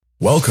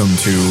Welcome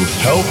to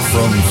Help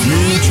from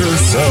Future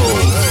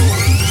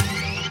Self.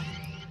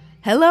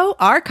 Hello,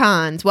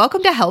 Archons.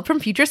 Welcome to Help from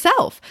Future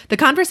Self, the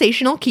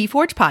conversational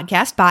Keyforge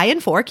podcast by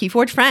and for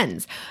Keyforge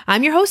friends.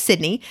 I'm your host,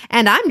 Sydney,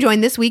 and I'm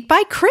joined this week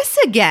by Chris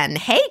again.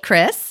 Hey,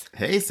 Chris.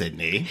 Hey,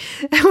 Sydney.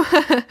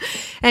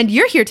 And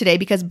you're here today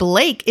because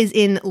Blake is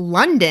in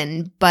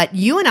London, but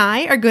you and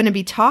I are going to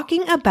be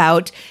talking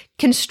about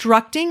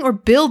constructing or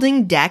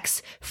building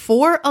decks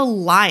for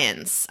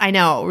Alliance. I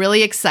know,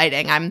 really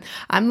exciting.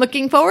 I'm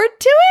looking forward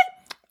to it.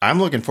 I'm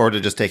looking forward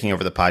to just taking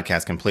over the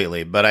podcast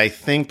completely, but I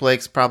think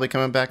Blake's probably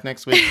coming back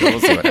next week, so we'll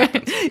see what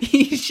happens.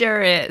 He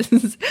sure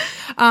is.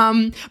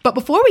 But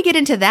before we get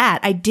into that,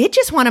 I did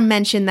just want to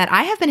mention that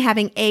I have been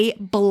having a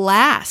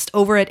blast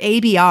over at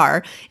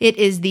ABR. It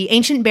is the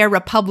Ancient Bear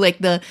Republic,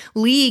 the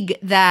league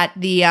that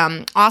the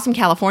awesome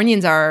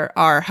Californians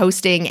are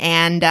hosting,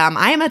 and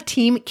I am a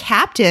team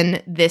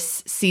captain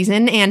this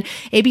season, and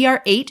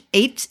ABR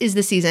 8 is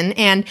the season,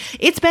 and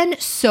it's been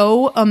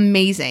so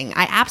amazing.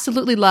 I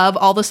absolutely love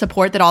all the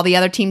support that all the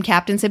other team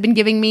captains have been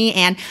giving me,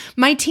 and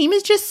my team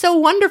is just so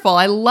wonderful.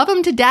 I love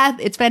them to death.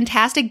 It's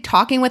fantastic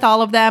talking with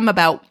all of them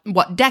about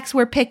what decks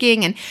we're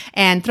picking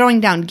and throwing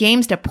down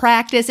games to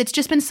practice. It's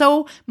just been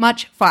so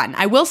much fun.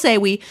 I will say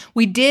we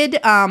did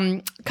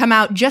come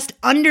out just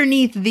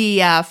underneath the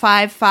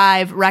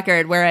 5-5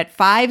 record. We're at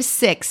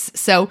 5-6,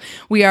 so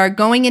we are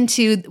going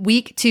into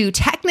week 2,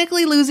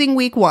 technically losing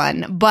week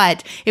 1,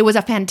 but it was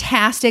a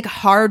fantastic,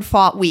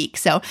 hard-fought week,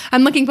 so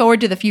I'm looking forward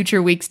to the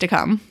future weeks to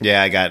come.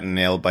 Yeah, I got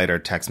nail-biter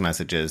text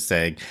messages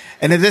saying,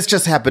 and this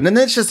just happened, and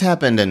this just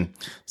happened, and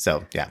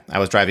so, yeah, I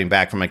was driving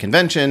back from my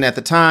convention at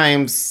the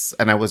Times,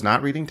 and I was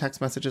not reading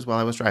text messages while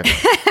I was driving.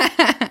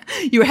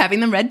 You were having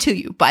them read to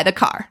you by the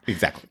car.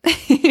 Exactly.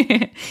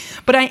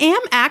 But I am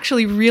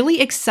actually really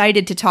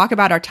excited to talk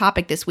about our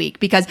topic this week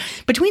because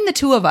between the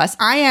two of us,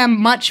 I am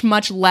much,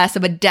 much less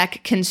of a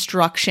deck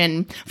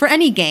construction for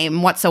any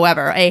game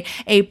whatsoever,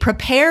 a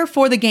prepare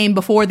for the game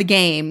before the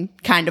game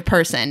kind of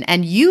person.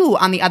 And you,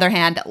 on the other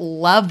hand,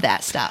 love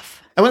that stuff.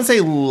 I wouldn't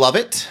say love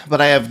it,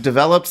 but I have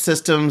developed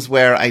systems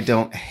where I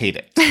don't hate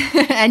it.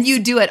 And you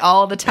do it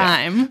all the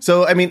time. Yeah.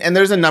 So, I mean, and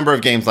there's a number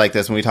of games like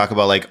this when we talk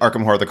about like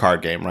Arkham Horror, the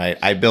card game, right?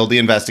 I build the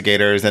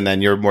investigators and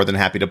then you're more than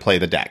happy to play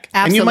the deck.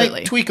 Absolutely. And you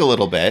might tweak a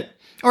little bit.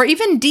 Or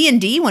even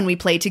D&D when we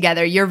play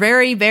together. You're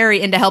very, very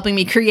into helping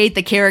me create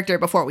the character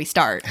before we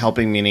start.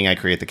 Helping meaning I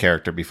create the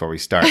character before we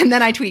start. And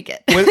then I tweak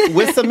it.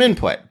 with some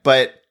input.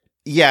 But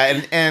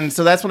yeah, and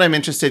so that's what I'm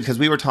interested, because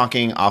we were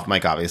talking off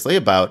mic, obviously,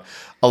 about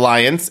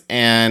Alliance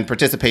and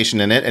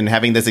participation in it and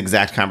having this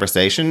exact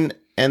conversation.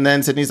 And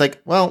then Sydney's like,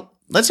 well,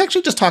 let's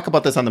actually just talk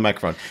about this on the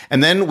microphone.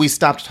 And then we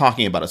stopped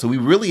talking about it. So we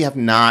really have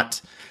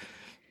not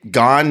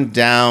gone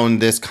down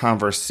this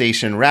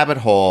conversation rabbit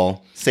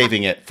hole,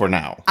 saving it for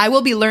now. I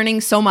will be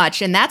learning so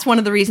much, and that's one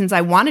of the reasons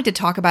I wanted to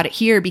talk about it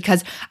here,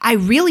 because I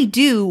really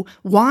do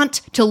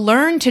want to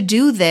learn to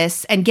do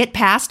this and get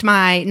past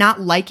my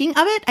not liking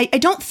of it. I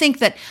don't think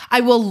that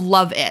I will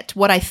love it.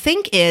 What I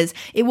think is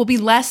it will be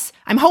less,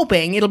 I'm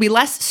hoping it'll be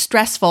less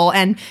stressful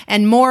and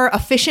more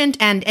efficient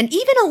and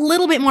even a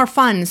little bit more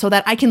fun so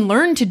that I can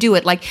learn to do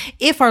it. Like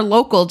if our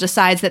local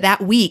decides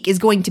that week is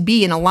going to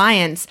be an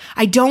Alliance,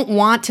 I don't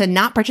want to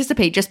not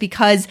participate just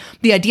because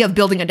the idea of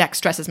building a deck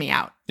stresses me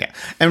out. Yeah.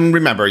 And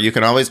remember, you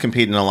can always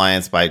compete in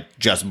Alliance by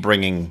just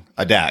bringing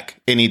a deck.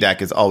 Any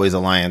deck is always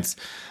Alliance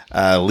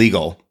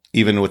legal,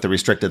 even with the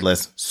restricted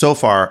list so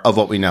far of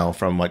what we know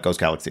from what Ghost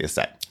Galaxy has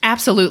said.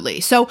 Absolutely.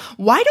 So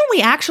why don't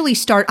we actually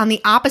start on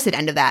the opposite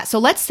end of that? So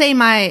let's say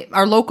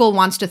our local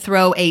wants to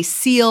throw a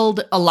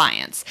sealed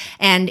Alliance.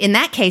 And in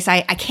that case,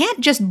 I can't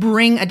just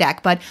bring a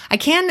deck, but I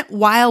can,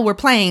 while we're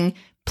playing,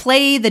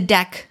 play the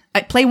deck.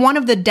 Play one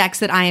of the decks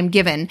that I am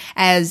given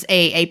as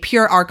a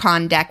pure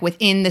Archon deck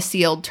within the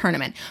sealed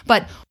tournament.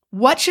 But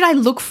what should I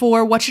look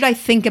for? What should I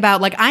think about?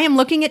 Like, I am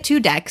looking at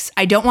 2 decks.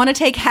 I don't want to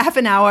take half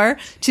an hour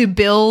to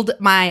build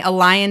my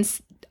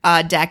Alliance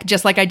deck,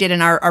 just like I did in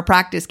our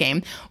practice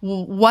game.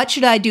 What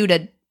should I do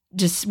to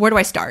where do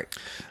I start?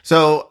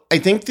 So I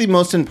think the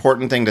most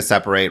important thing to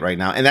separate right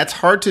now, and that's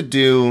hard to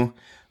do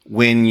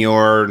when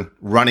you're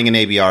running an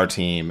ABR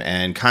team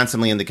and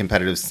constantly in the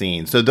competitive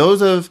scene. So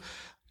those of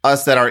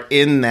us that are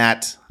in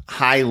that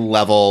high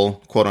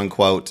level, quote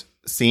unquote,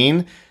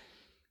 scene,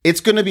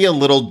 it's going to be a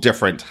little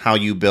different how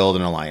you build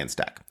an Alliance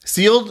deck.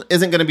 Sealed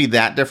isn't going to be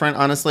that different,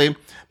 honestly.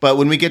 But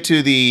when we get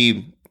to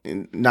the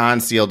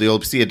non-sealed,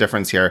 you'll see a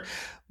difference here.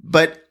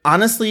 But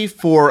honestly,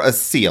 for a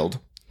sealed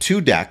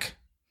 2-deck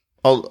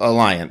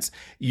Alliance,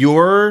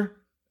 your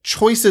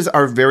choices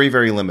are very,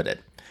 very limited.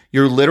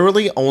 You're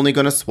literally only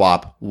going to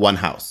swap 1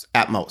 house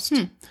at most.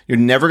 You're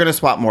never going to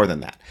swap more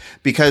than that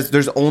because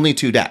there's only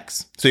 2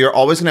 decks. So you're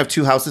always going to have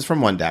 2 houses from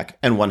one deck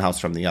and 1 house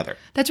from the other.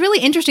 That's really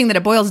interesting that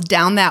it boils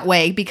down that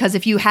way, because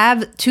if you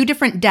have 2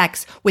 different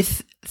decks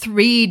with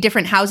 3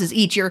 different houses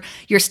each. You're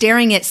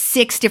staring at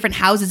 6 different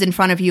houses in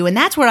front of you. And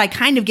that's where I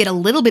kind of get a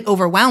little bit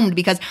overwhelmed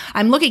because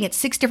I'm looking at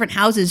 6 different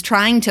houses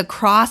trying to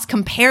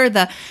compare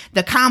the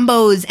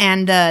combos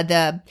and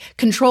the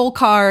control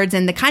cards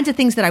and the kinds of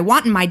things that I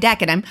want in my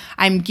deck. And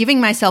I'm giving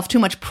myself too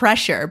much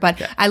pressure,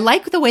 but I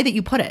like the way that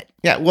you put it.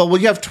 Yeah. Well,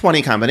 you have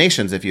 20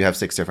 combinations if you have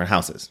 6 different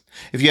houses.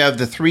 If you have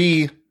the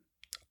 3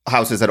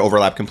 houses that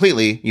overlap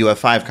completely, you have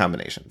 5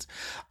 combinations.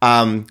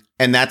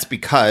 And that's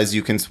because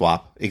you can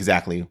swap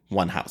exactly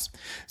 1 house.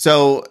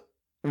 So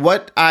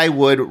what I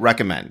would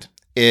recommend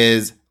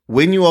is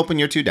when you open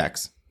your 2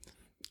 decks,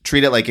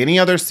 treat it like any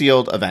other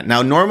sealed event.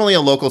 Now, normally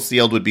a local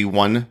sealed would be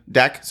 1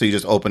 deck. So you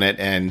just open it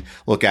and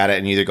look at it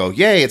and you either go,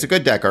 yay, it's a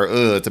good deck, or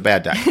it's a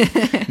bad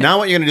deck. Now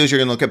what you're going to do is you're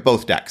going to look at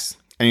both decks.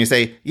 And you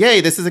say,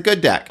 yay, this is a good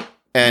deck.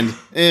 And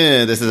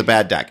this is a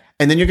bad deck.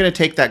 And then you're going to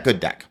take that good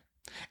deck.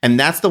 And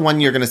that's the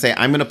one you're going to say,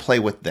 I'm going to play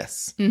with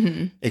this.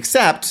 Mm-hmm.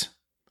 Except,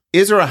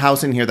 is there a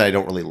house in here that I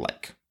don't really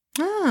like?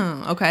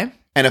 Oh, okay.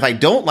 And if I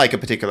don't like a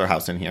particular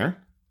house in here,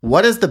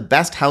 what is the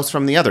best house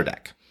from the other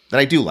deck that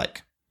I do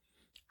like?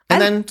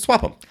 And then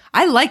swap them.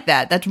 I like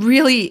that. That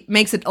really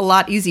makes it a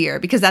lot easier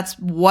because that's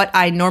what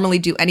I normally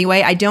do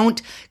anyway. I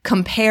don't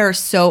compare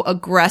so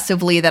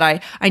aggressively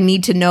that I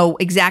need to know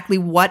exactly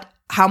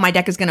how my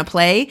deck is going to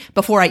play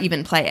before I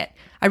even play it.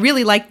 I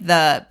really like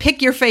the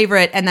pick your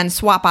favorite and then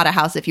swap out a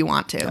house if you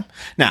want to.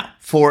 Now,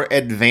 for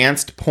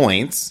advanced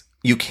points,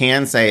 you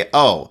can say,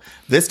 oh,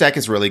 this deck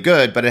is really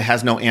good, but it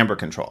has no amber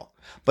control.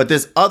 But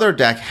this other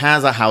deck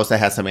has a house that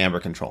has some amber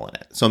control in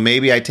it. So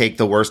maybe I take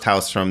the worst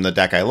house from the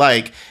deck I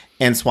like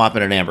and swap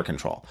it in amber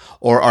control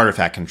or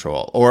artifact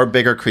control or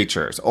bigger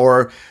creatures.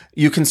 Or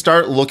you can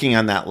start looking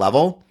on that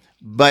level.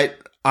 But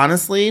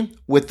honestly,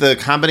 with the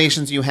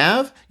combinations you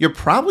have, you're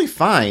probably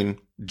fine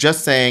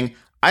just saying,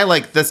 I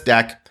like this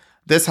deck.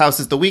 This house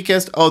is the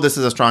weakest. Oh, this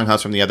is a strong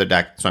house from the other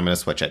deck, so I'm going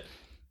to switch it.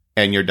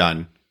 And you're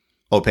done.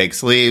 Opaque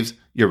sleeves.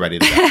 You're ready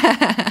to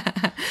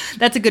go.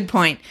 That's a good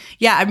point.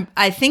 Yeah,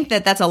 I think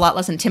that's a lot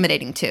less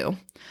intimidating too.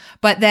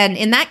 But then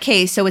in that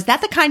case, so is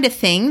that the kind of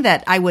thing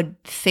that I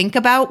would think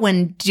about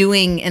when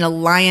doing an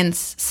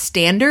Alliance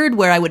standard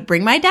where I would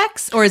bring my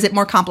decks? Or is it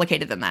more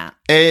complicated than that?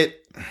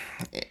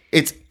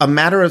 It's a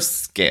matter of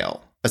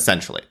scale.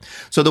 Essentially.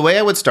 So the way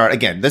I would start,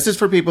 again, this is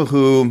for people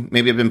who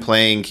maybe have been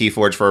playing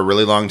Keyforge for a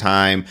really long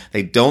time.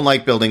 They don't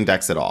like building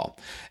decks at all.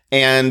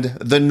 And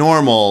the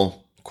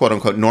normal, quote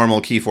unquote,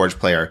 normal Keyforge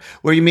player,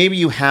 where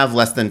you have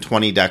less than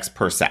 20 decks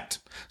per set.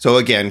 So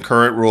again,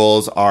 current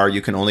rules are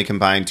you can only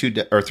combine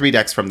 2 or 3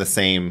 decks from the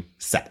same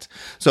set.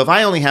 So if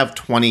I only have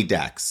 20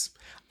 decks,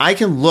 I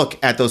can look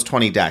at those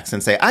 20 decks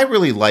and say, I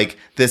really like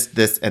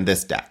this, and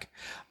this deck.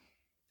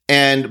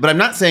 But I'm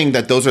not saying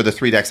that those are the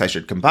 3 decks I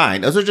should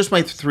combine. Those are just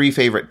my 3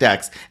 favorite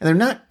decks, and they're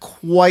not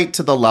quite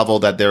to the level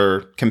that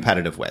they're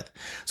competitive with.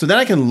 So then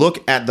I can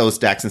look at those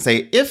decks and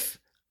say, if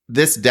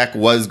this deck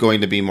was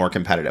going to be more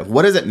competitive,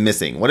 what is it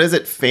missing? What is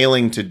it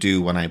failing to do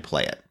when I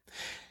play it?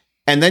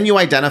 And then you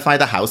identify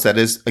the house that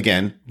is,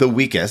 again, the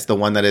weakest, the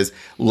one that is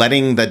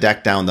letting the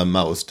deck down the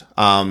most.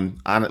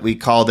 We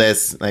call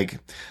this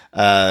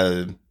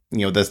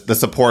the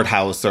support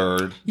house,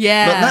 or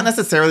not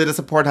necessarily the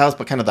support house,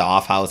 but kind of the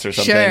off house or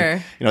something.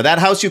 Sure. That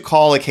house you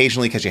call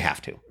occasionally because you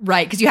have to.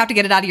 Right, because you have to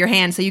get it out of your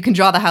hand so you can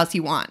draw the house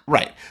you want.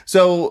 Right.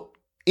 So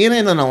in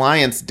an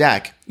Alliance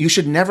deck, you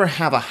should never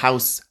have a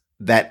house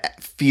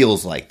that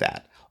feels like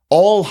that.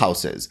 All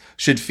houses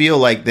should feel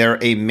like they're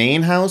a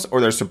main house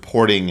or they're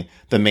supporting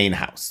the main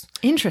house.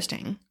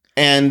 Interesting.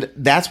 And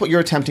that's what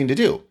you're attempting to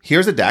do.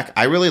 Here's a deck.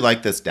 I really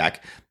like this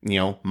deck.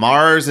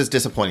 Mars is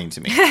disappointing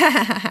to me.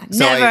 Never.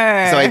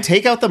 So I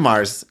take out the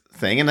Mars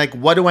thing and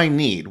what do I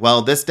need?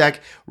 Well, this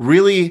deck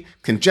really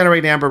can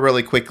generate amber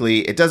really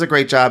quickly. It does a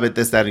great job at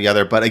this, that, and the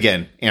other. But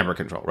again, amber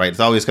control, right? It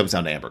always comes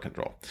down to amber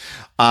control.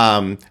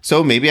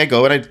 So maybe I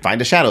go and I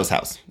find a Shadows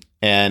house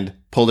and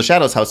pull the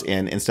Shadows house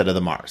in instead of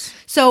the Mars.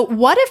 So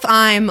what if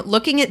I'm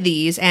looking at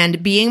these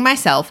and being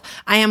myself,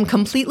 I am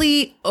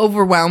completely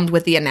overwhelmed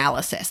with the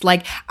analysis.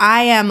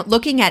 I am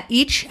looking at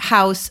each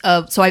house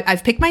so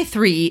I've picked my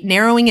 3,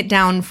 narrowing it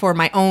down for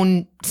my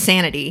own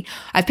sanity.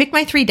 I've picked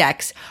my 3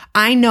 decks.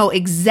 I know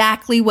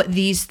exactly what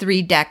these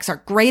 3 decks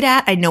are great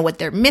at. I know what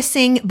they're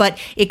missing, but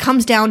it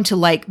comes down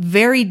to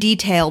very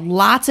detailed,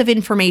 lots of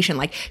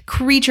information,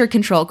 creature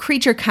control,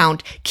 creature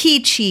count,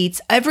 key cheats,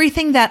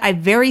 everything that I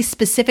very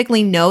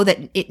specifically know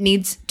that it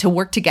needs to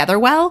work together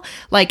well.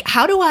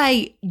 How do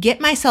I get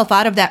myself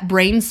out of that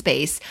brain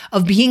space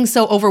of being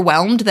so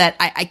overwhelmed that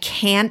I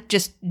can't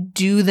just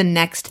do the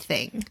next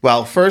thing?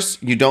 Well,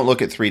 first, you don't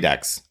look at 3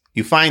 decks.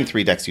 You find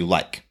 3 decks you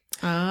like.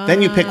 Oh.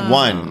 Then you pick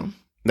one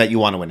that you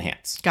want to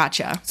enhance.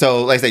 Gotcha.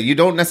 So like I said,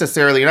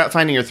 you're not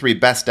finding your 3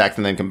 best decks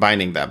and then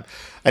combining them.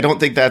 I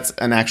don't think that's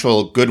an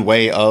actual good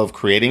way of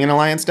creating an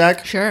Alliance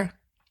deck. Sure.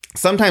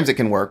 Sometimes it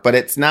can work, but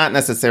it's not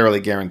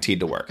necessarily guaranteed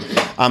to work.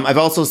 I've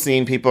also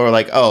seen people are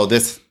like, oh,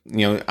 this,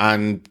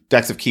 on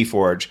decks of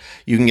Keyforge,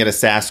 you can get a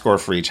SAS score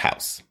for each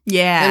house.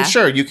 Yeah. And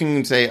sure, you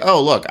can say,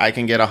 oh, look, I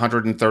can get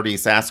 130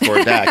 SAS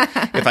score deck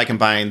if I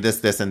combine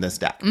this, and this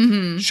deck.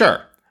 Mm-hmm.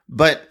 Sure.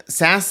 But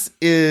SAS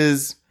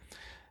has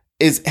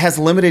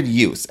limited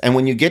use. And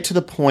when you get to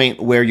the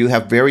point where you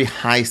have very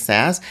high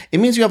SAS, it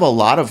means you have a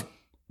lot of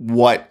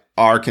what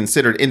are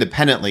considered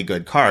independently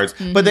good cards,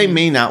 but they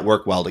may not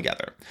work well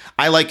together.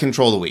 I like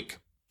Control the Weak.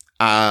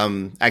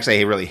 Actually,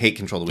 I really hate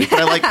Control the Weak, but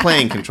I like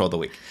playing Control the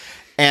Weak.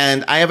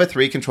 And I have a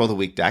 3 Control the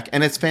Weak deck,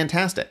 and it's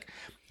fantastic.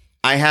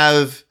 I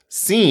have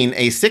seen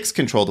a 6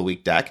 Control the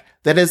Weak deck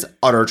that is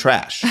utter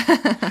trash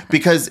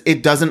because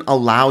it doesn't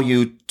allow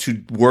you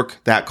to work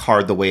that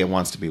card the way it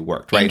wants to be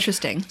worked, right?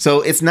 Interesting.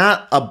 So it's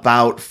not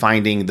about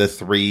finding the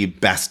 3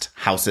 best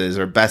houses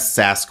or best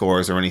SAS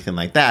scores or anything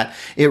like that.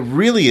 It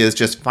really is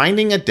just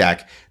finding a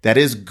deck that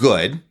is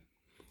good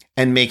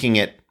and making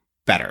it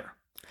better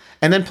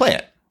and then play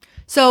it.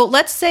 So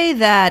let's say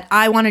that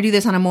I want to do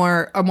this on a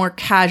more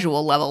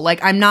casual level.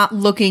 Like I'm not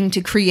looking to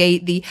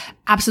create the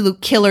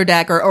absolute killer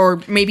deck or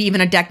maybe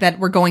even a deck that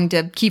we're going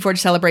to Keyforge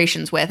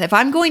celebrations with. If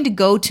I'm going to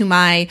go to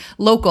my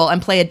local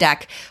and play a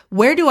deck,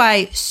 where do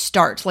I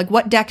start? Like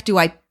what deck do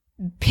I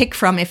pick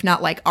from if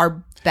not like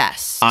our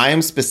best? I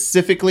am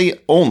specifically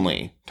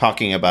only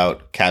talking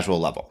about casual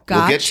level.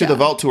 Gotcha. We'll get to the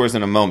Vault Tours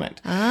in a moment.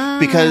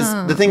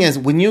 Because the thing is,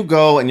 when you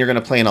go and you're going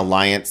to play an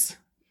Alliance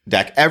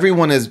deck,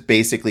 everyone is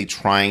basically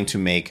trying to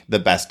make the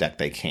best deck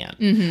they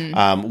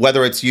can.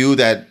 Whether it's you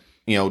that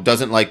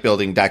doesn't like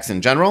building decks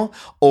in general,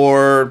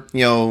 or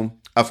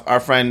our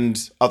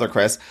friend Other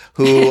Chris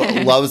who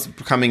loves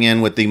coming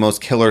in with the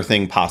most killer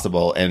thing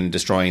possible and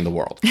destroying the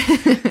world.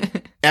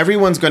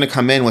 Everyone's going to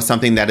come in with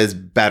something that is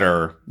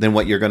better than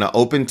what you're going to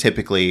open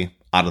typically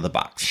out of the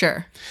box.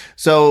 Sure.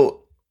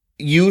 So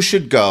you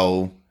should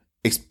go,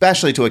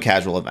 especially to a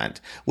casual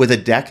event, with a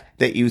deck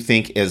that you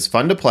think is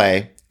fun to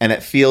play and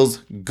it feels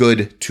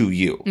good to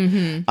you.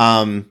 And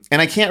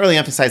I can't really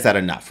emphasize that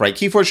enough, right?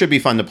 Keyforge should be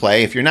fun to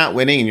play. If you're not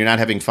winning and you're not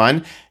having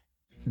fun,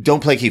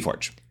 don't play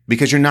Keyforge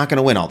because you're not going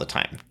to win all the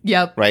time.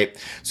 Yep. Right?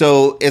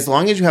 So as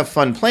long as you have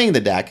fun playing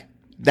the deck,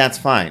 that's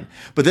fine.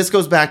 But this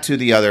goes back to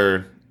the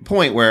other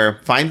point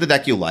where find the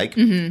deck you like,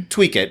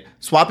 tweak it,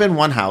 swap in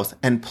one house,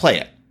 and play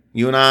it.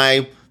 You and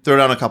I throw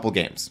down a couple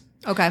games.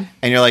 Okay.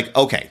 And you're like,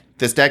 okay,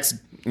 this deck's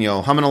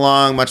humming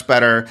along much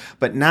better,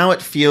 but now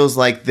it feels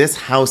like this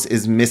house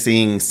is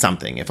missing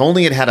something. If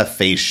only it had a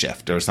phase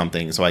shift or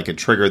something so I could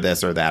trigger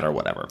this or that or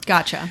whatever.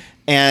 Gotcha.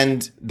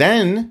 And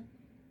then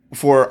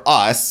for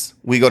us,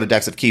 we go to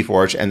Decks of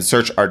Keyforge and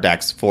search our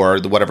decks for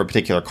whatever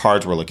particular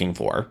cards we're looking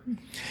for.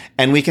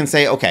 And we can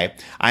say, okay,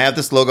 I have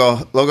this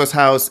Logos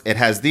house. It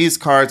has these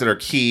cards that are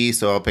key,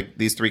 so I'll pick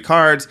these 3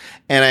 cards,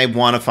 and I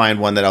want to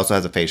find one that also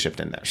has a phase shift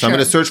in there. So I'm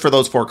going to search for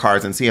those 4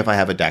 cards and see if I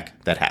have a deck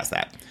that has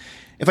that.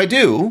 If I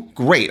do,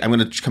 great. I'm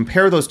going to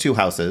compare those 2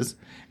 houses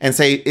and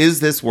say, is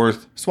this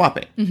worth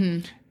swapping?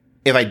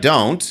 If I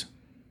don't,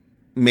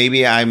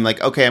 maybe I'm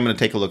like, okay, I'm going to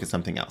take a look at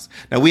something else.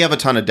 Now, we have a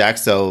ton of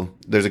decks, so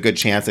there's a good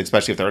chance,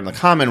 especially if they're in the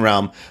common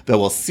realm, that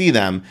we'll see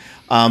them.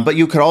 But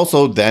you could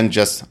also then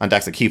just, on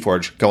Decks of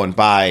Keyforge, go and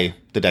buy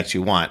the decks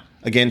you want.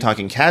 Again,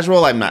 talking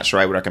casual, I'm not sure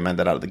I would recommend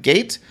that out of the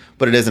gate,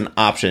 but it is an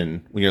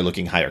option when you're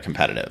looking higher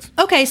competitive.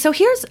 Okay, so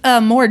here's a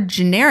more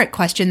generic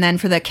question then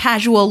for the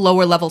casual,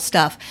 lower level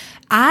stuff.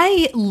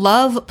 I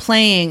love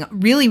playing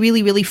really,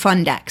 really, really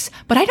fun decks,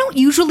 but I don't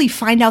usually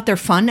find out they're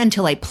fun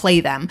until I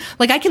play them.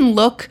 Like I can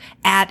look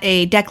at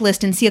a deck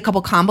list and see a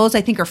couple combos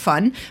I think are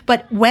fun,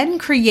 but when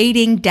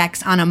creating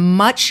decks on a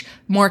much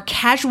more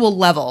casual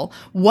level,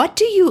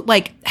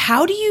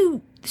 how do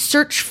you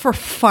search for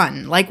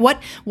fun? Like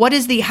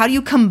how do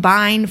you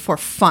combine for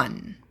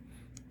fun?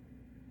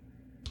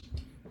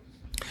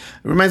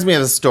 It reminds me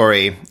of a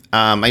story.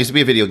 I used to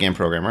be a video game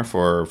programmer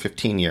for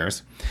 15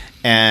 years,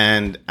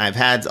 and I've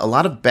had a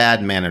lot of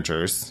bad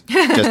managers,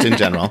 just in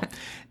general.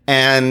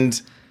 And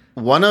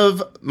one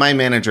of my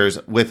managers,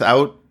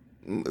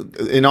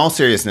 in all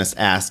seriousness,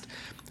 asked,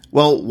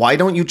 well, why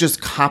don't you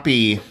just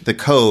copy the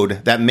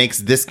code that makes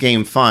this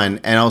game fun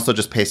and also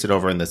just paste it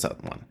over in this other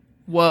one?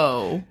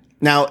 Whoa.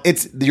 Now,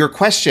 your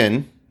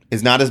question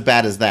is not as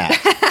bad as that.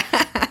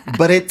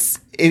 But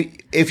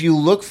if you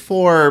look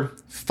for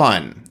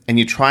fun and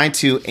you try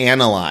to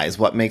analyze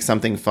what makes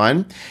something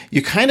fun,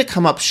 you kind of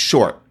come up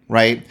short,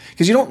 right?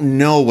 Because you don't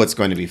know what's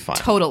going to be fun.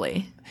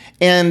 Totally.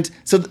 And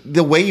so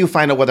the way you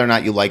find out whether or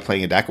not you like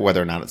playing a deck or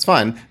whether or not it's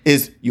fun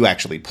is you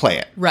actually play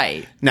it.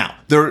 Right. Now,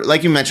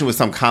 like you mentioned with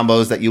some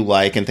combos that you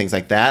like and things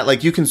like that,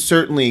 like you can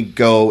certainly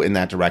go in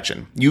that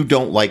direction. You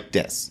don't like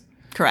Dis.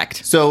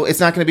 Correct. So it's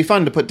not going to be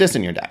fun to put Dis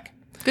in your deck.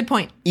 Good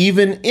point.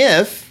 Even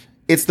if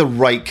it's the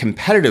right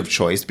competitive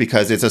choice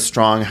because it's a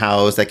strong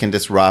house that can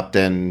disrupt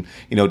and,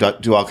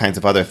 do all kinds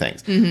of other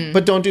things.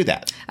 But don't do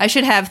that. I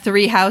should have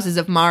 3 houses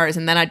of Mars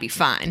and then I'd be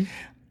fine.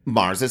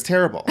 Mars is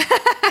terrible.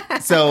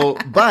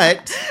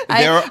 But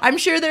I'm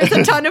sure there's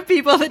a ton of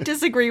people that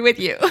disagree with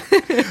you.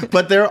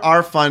 But there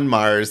are fun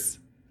Mars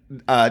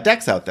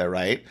decks out there,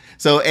 right?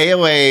 So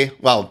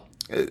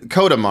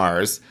Coda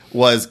Mars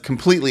was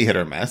completely hit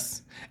or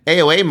miss.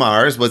 AOA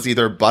Mars was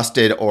either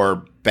busted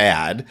or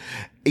bad,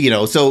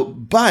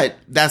 but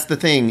that's the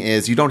thing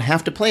is you don't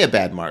have to play a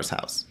bad Mars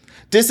house.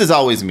 Dis is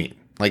always mean.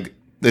 Like,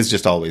 this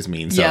just always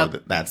means. So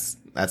that's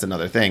that's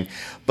another thing.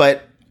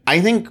 But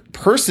I think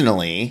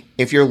personally,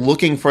 if you're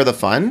looking for the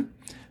fun,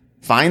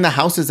 find the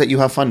houses that you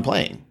have fun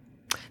playing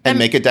and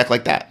make a deck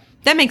like that.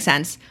 That makes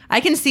sense. I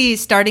can see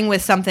starting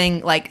with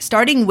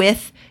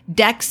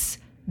decks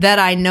that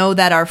I know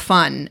that are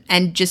fun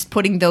and just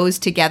putting those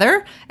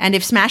together. And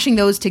if smashing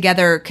those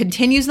together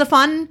continues the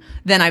fun,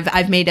 then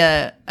I've made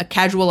a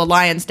casual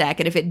alliance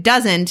deck. And if it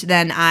doesn't,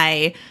 then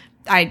I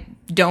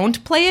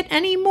don't play it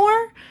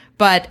anymore.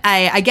 But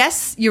I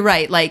guess you're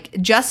right. Like,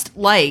 just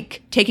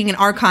like taking an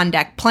Archon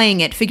deck, playing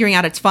it, figuring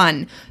out it's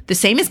fun, the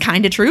same is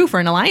kind of true for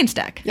an alliance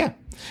deck. Yeah.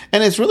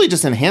 And it's really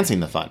just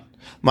enhancing the fun.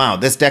 Wow,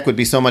 this deck would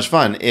be so much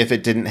fun if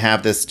it didn't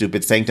have this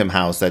stupid Sanctum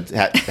house that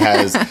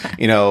has,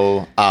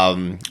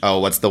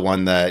 what's the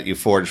one that you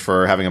forge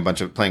for playing a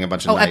bunch of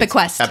knights? Epic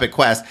Quest. Epic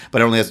Quest,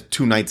 but it only has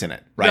 2 knights in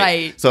it,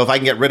 right? So if I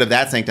can get rid of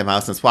that Sanctum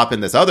house and swap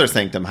in this other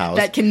Sanctum house.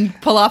 That can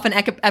pull off an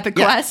Epic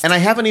Quest. And I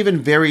haven't even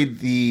varied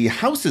the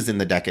houses in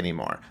the deck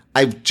anymore.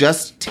 I've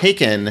just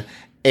taken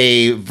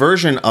a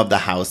version of the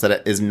house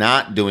that is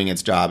not doing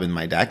its job in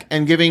my deck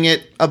and giving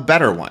it a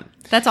better one.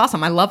 That's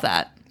awesome. I love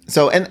that.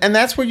 So, and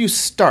that's where you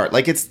start.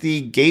 Like, it's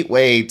the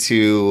gateway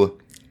to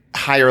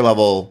higher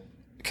level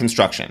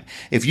construction.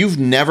 If you've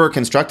never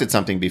constructed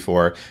something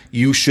before,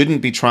 you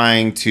shouldn't be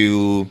trying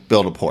to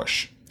build a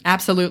Porsche.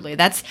 Absolutely.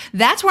 That's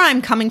where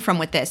I'm coming from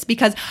with this,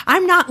 because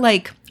I'm not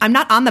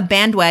on the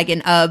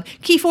bandwagon of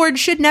Keyforge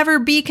should never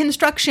be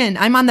construction.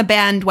 I'm on the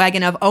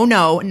bandwagon of, oh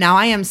no, now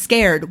I am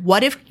scared.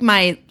 What if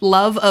my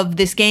love of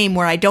this game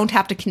where I don't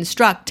have to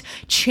construct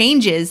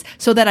changes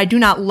so that I do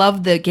not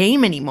love the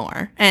game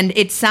anymore? And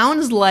it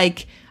sounds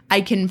like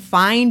I can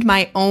find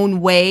my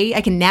own way.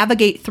 I can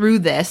navigate through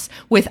this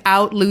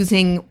without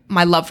losing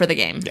my love for the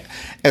game. Yeah.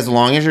 As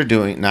long as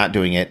you're not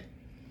doing it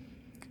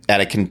at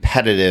a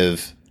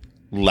competitive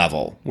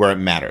level where it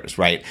matters,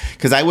 right?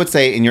 Because I would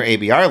say in your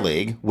ABR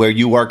league, where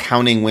you are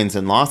counting wins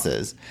and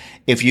losses,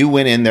 if you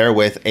went in there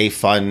with a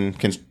fun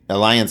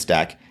alliance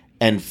deck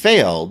and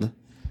failed,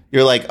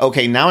 you're like,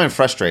 okay, now I'm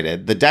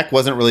frustrated. The deck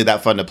wasn't really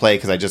that fun to play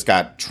because I just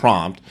got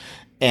tromped.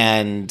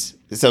 And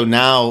so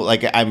now,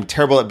 like, I'm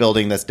terrible at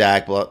building this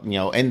deck,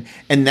 and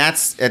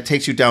it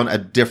takes you down a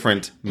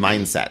different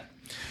mindset.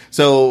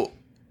 So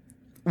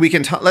we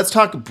can let's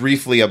talk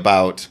briefly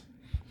about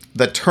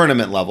the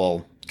tournament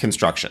level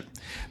construction.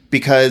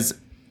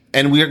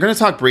 And we are going to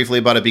talk briefly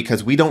about it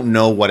because we don't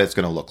know what it's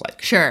going to look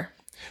like. Sure.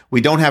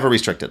 We don't have a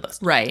restricted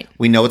list. Right.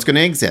 We know it's going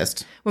to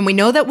exist. When we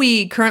know that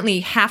we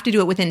currently have to do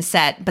it within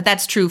set, but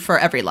that's true for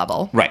every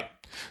level. Right.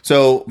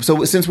 So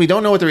since we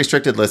don't know what the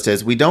restricted list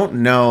is, we don't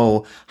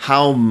know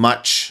how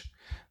much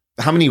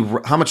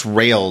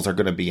rails are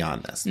going to be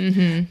on this.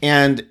 Mm-hmm.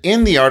 And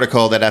in the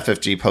article that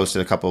FFG posted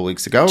a couple of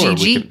weeks ago,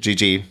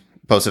 GG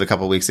posted a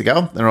couple of weeks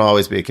ago, there will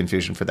always be a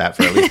confusion for that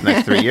for at least the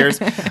next 3 years.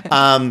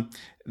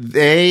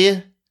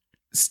 They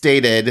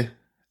stated,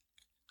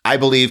 I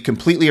believe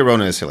completely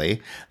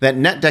erroneously, that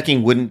net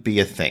decking wouldn't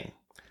be a thing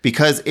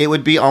because it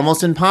would be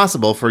almost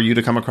impossible for you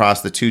to come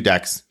across the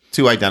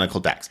two identical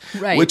decks,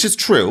 right. Which is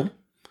true.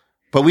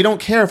 But we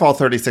don't care if all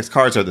 36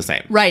 cards are the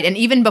same. Right. And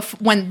even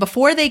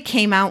before they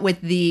came out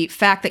with the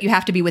fact that you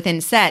have to be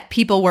within set,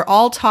 people were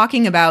all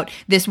talking about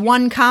this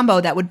one combo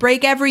that would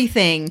break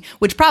everything,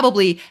 which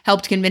probably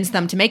helped convince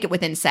them to make it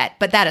within set.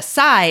 But that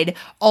aside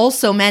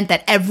also meant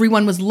that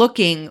everyone was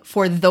looking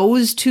for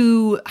those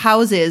two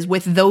houses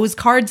with those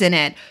cards in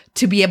it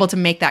to be able to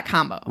make that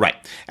combo. Right.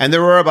 And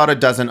there were about a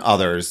dozen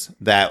others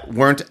that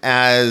weren't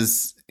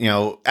as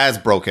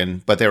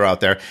broken, but they were out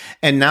there.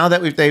 And now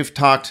that they've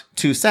talked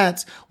 2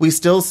 sets, we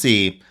still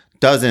see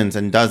dozens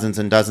and dozens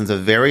and dozens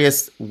of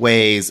various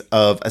ways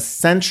of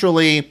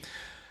essentially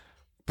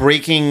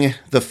breaking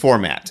the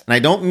format. And I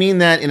don't mean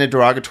that in a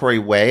derogatory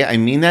way. I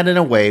mean that in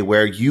a way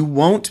where you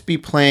won't be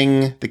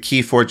playing the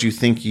Keyforge you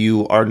think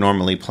you are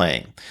normally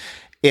playing.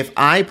 If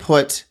I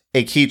put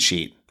a key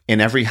cheat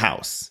in every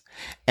house,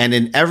 and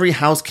in every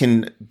house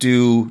can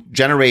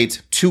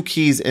generate 2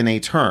 keys in a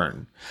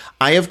turn,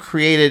 I have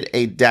created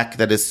a deck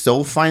that is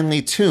so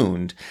finely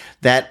tuned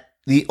that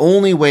the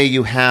only way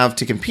you have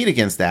to compete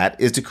against that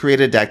is to create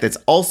a deck that's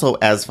also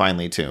as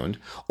finely tuned,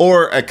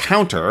 or a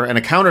counter. And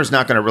a counter is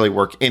not going to really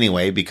work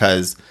anyway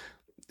because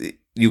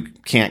you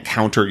can't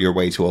counter your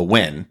way to a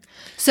win.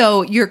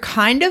 So you're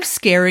kind of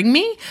scaring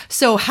me.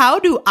 So how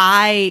do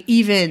I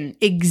even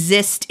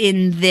exist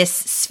in this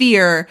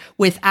sphere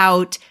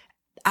without...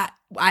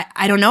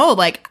 I don't know,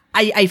 like,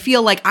 I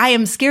feel like I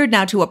am scared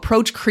now to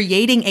approach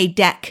creating a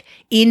deck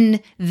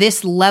in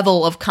this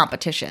level of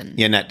competition.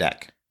 Yeah, net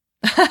deck.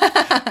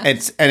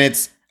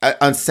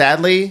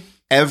 Sadly,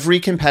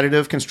 every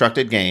competitive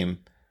constructed game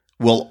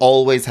will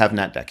always have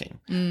net decking.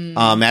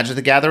 Magic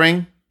the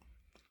Gathering,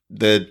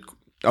 the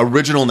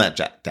original net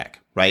deck,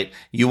 right?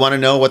 You want to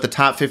know what the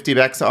top 50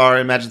 decks are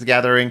in Magic the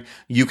Gathering?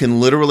 You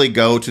can literally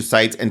go to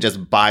sites and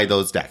just buy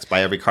those decks,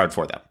 buy every card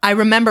for them. I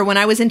remember when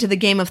I was into the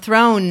Game of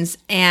Thrones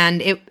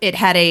and it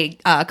had a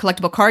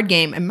collectible card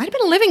game. It might have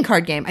been a living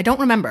card game. I don't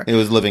remember. It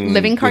was living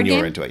card when you game?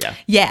 were into it, yeah.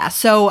 Yeah,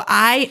 so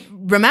I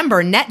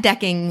remember net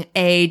decking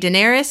a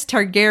Daenerys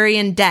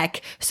Targaryen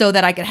deck so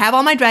that I could have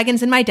all my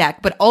dragons in my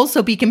deck, but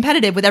also be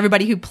competitive with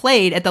everybody who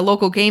played at the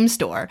local game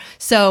store.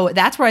 So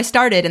that's where I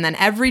started. And then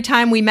every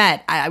time we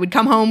met, I would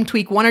come home,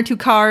 tweak 1 or 2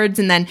 cards,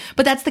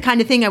 but that's the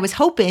kind of thing I was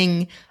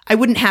hoping I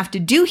wouldn't have to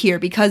do here,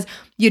 because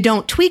you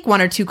don't tweak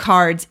 1 or 2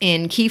 cards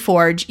in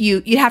Keyforge.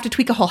 You'd have to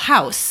tweak a whole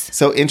house.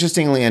 So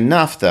interestingly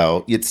enough,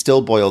 though, it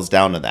still boils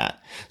down to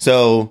that.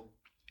 So,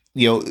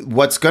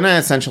 what's going to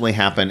essentially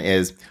happen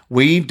is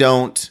we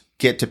don't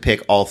get to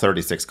pick all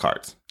 36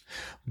 cards,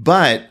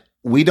 but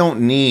we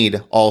don't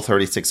need all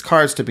 36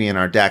 cards to be in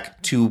our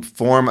deck to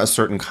form a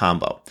certain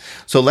combo.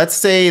 So let's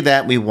say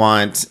that we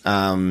want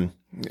an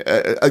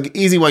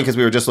easy one, because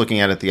we were just looking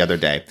at it the other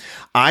day.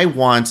 I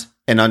want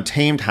an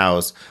Untamed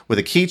house with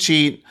a key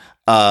cheat,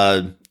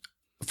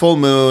 full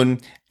moon,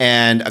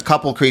 and a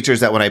couple creatures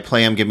that when I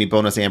play them give me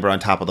bonus amber on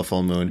top of the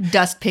full moon.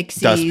 Dust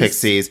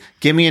Pixies.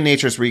 Give me a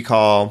Nature's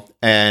Recall,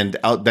 and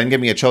then give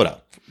me a Chota,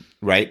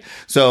 right?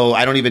 So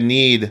I don't even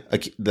need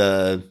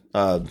the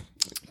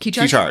key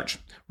charge,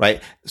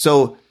 right?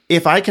 So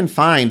if I can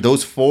find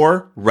those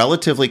 4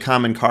 relatively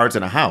common cards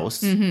in a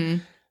house,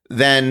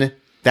 then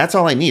that's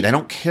all I need. I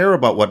don't care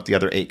about what the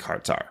other 8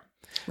 cards are.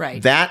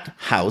 Right. That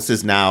house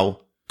is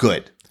now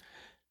good.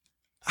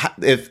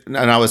 And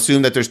I'll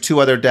assume that there's 2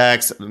 other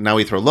decks. Now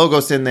we throw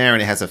Logos in there,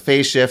 and it has a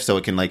phase shift, so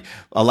it can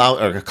allow,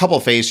 or a couple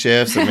phase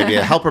shifts, or maybe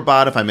a helper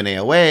bot if I'm in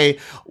AOA.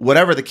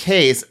 Whatever the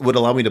case, would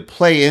allow me to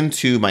play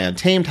into my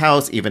Untamed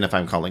house, even if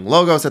I'm calling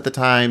Logos at the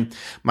time.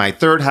 My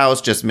 3rd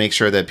house, just make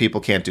sure that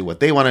people can't do what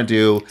they want to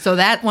do. So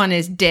that one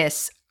is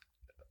Dis.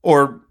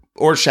 Or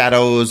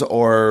Shadows,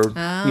 or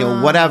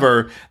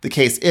whatever the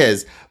case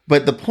is.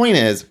 But the point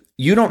is,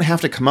 you don't have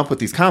to come up with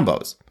these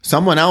combos.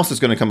 Someone else is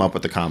going to come up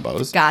with the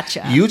combos.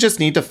 Gotcha. You just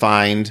need to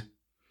find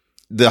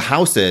the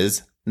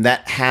houses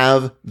that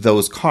have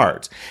those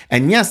cards.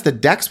 And yes, the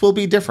decks will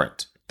be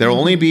different. There'll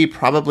only be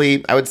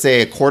probably, I would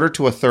say, 1/4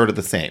 to 1/3 of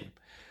the same.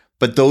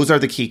 But those are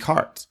the key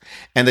cards.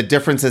 And the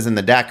differences in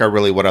the deck are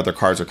really what other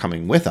cards are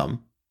coming with them.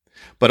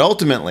 But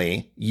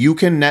ultimately, you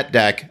can net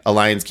deck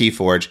Alliance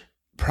Keyforge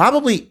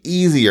probably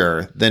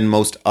easier than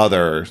most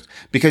others,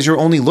 because you're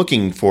only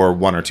looking for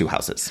 1 or 2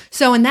 houses.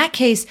 So in that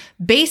case,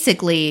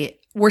 basically,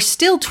 we're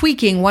still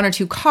tweaking 1 or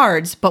 2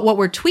 cards, but what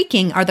we're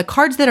tweaking are the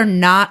cards that are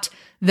not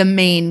the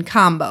main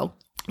combo.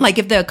 Like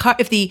if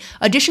the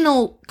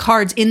additional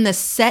cards in the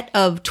set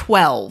of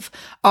 12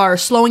 are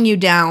slowing you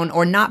down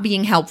or not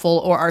being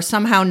helpful or are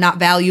somehow not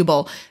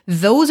valuable,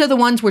 those are the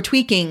ones we're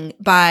tweaking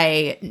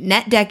by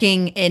net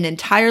decking an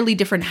entirely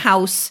different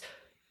house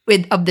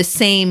of the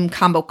same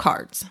combo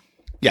cards.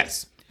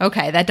 Yes.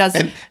 Okay, that does.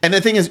 And the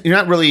thing is, you're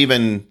not really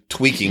even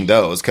tweaking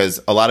those,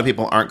 because a lot of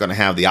people aren't going to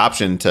have the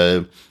option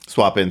to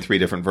swap in 3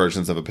 different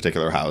versions of a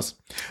particular house.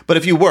 But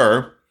if you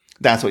were,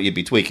 that's what you'd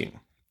be tweaking.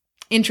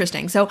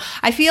 Interesting. So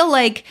I feel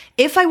like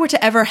if I were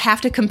to ever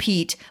have to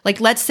compete, like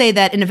let's say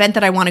that an event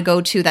that I want to go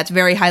to that's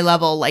very high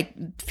level, like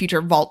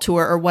Future Vault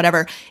Tour or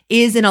whatever,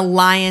 is an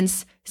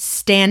Alliance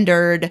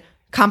standard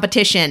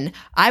competition,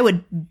 I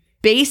would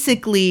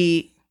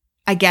basically,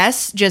 I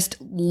guess, just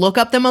look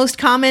up the most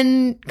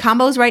common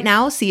combos right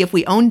now, see if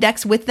we own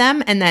decks with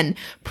them, and then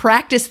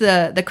practice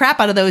the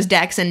crap out of those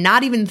decks and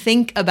not even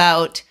think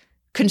about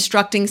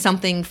constructing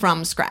something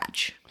from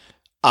scratch.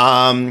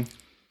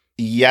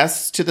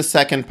 Yes to the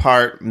second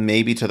part,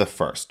 maybe to the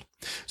first.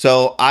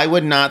 So I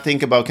would not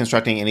think about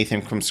constructing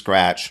anything from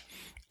scratch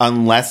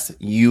unless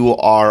you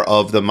are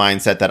of the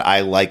mindset that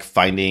I like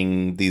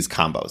finding these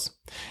combos.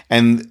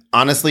 And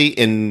honestly,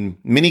 in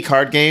mini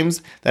card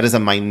games, that is a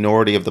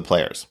minority of the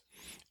players.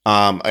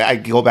 I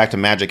go back to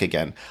Magic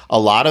again. A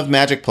lot of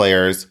Magic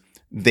players,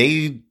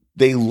 they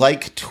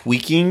like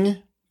tweaking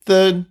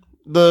the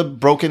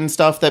broken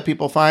stuff that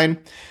people find,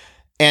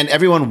 and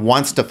everyone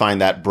wants to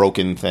find that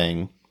broken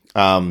thing.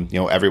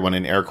 Everyone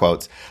in air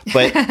quotes,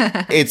 but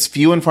it's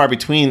few and far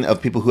between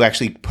of people who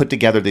actually put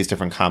together these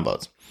different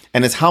combos.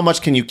 And it's how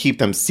much can you keep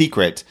them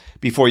secret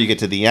before you get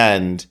to the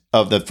end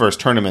of the first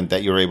tournament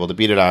that you were able to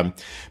beat it on.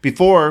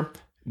 Before,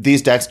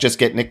 these decks just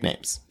get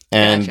nicknames.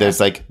 And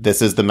There's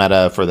this is the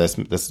meta for this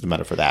is the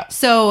meta for that.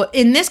 So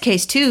in this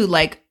case too,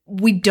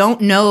 we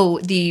don't know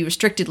the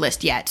restricted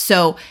list yet.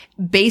 So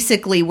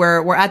basically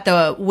we're at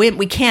the whim.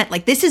 We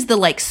can't, this is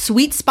the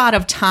sweet spot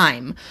of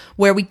time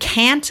where we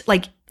can't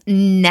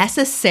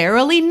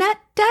necessarily net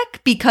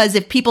deck, because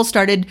if people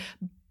started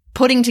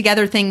putting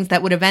together things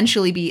that would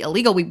eventually be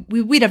illegal,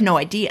 we'd have no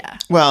idea.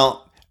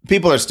 Well,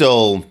 people are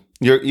still,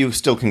 you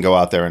still can go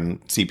out there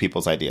and see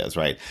people's ideas,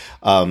 right?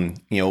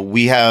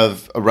 We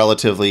have a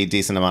relatively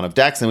decent amount of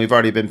decks, and we've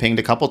already been pinged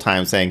a couple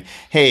times saying,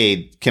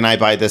 hey, can I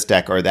buy this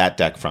deck or that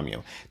deck from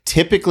you?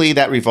 Typically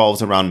that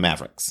revolves around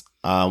Mavericks.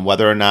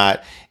 Whether or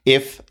not,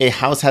 if a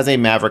house has a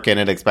Maverick in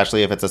it,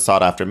 especially if it's a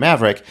sought after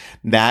Maverick,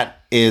 that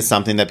is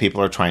something that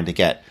people are trying to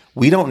get.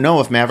 We don't know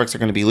if Mavericks are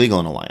going to be legal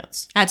in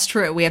Alliance. That's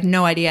true. We have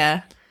no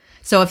idea.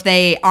 So if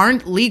they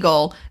aren't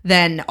legal,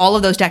 then all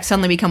of those decks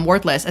suddenly become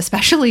worthless,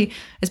 especially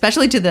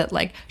to the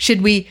like,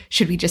 should we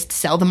just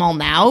sell them all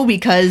now?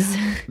 Because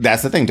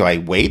that's the thing. Do I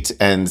wait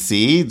and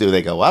see? Do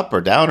they go up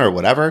or down or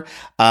whatever?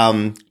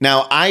 Now,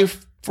 I,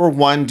 for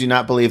one, do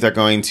not believe they're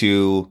going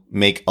to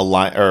make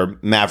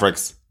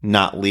Mavericks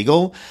not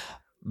legal.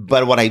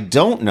 But what I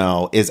don't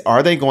know is,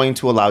 are they going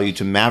to allow you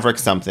to Maverick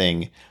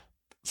something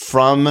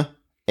from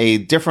a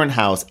different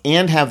house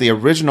and have the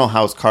original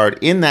house card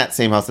in that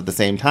same house at the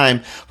same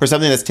time for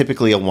something that's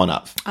typically a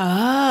one-of?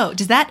 Oh,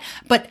 does that,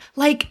 but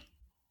like,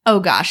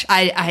 oh gosh,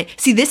 I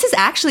see, this is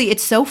actually,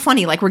 it's so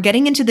funny. Like, we're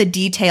getting into the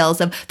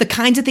details of the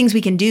kinds of things we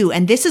can do.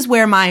 And this is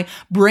where my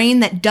brain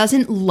that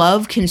doesn't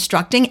love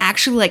constructing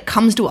actually like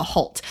comes to a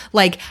halt.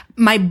 Like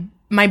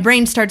my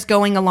brain starts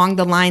going along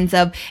the lines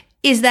of,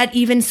 is that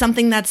even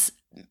something that's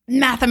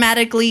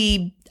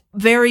mathematically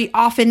very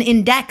often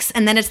in decks?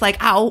 And then it's like,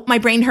 ow, my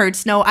brain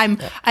hurts. No,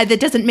 that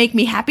doesn't make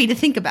me happy to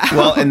think about.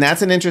 Well, and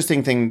that's an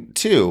interesting thing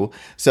too.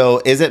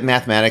 So is it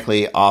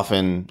mathematically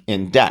often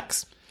in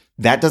decks?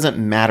 That doesn't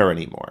matter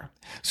anymore.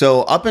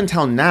 So up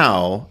until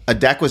now, a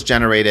deck was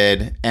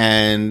generated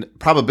and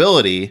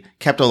probability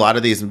kept a lot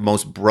of these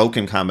most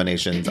broken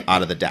combinations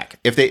out of the deck.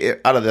 If they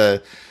out of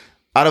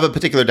a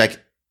particular deck,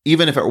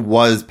 even if it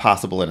was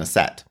possible in a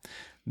set,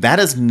 that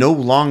is no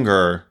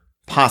longer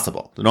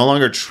possible. They're no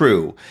longer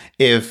true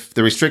if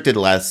the restricted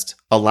list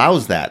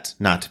allows that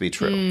not to be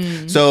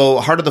true. So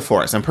Heart of the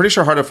Forest. I'm pretty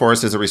sure Heart of the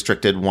Forest is a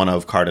restricted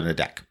one-of card in a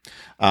deck.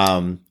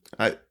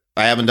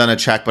 I haven't done a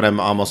check, but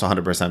I'm almost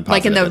 100% positive.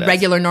 Like in the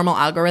regular normal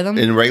algorithm?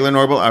 In regular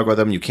normal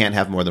algorithm, you can't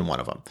have more than one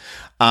of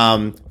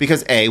them.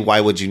 Because A,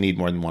 why would you need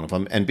more than one of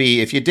them? And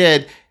B, if you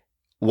did,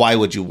 why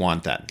would you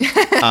want that?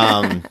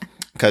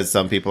 Because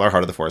some people are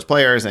Heart of the Forest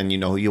players and you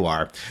know who you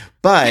are.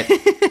 But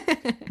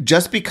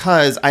just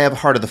because I have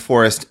Heart of the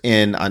Forest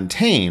in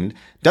Untamed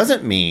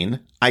doesn't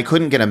mean I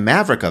couldn't get a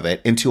Maverick of it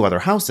in 2 other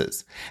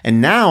houses.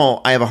 And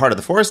now I have a Heart of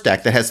the Forest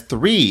deck that has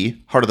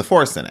 3 Heart of the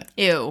Forest in it.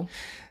 Ew.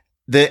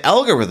 The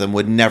algorithm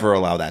would never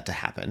allow that to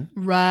happen.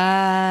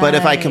 Right. But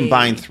if I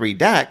combine 3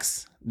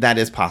 decks, that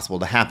is possible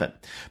to happen.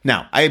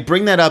 Now, I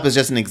bring that up as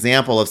just an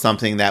example of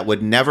something that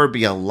would never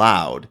be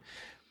allowed.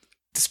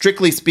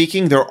 Strictly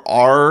speaking, there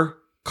are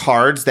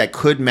cards that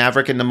could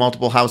Maverick into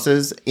multiple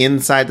houses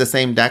inside the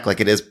same deck. Like,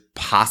 it is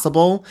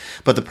possible,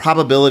 but the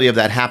probability of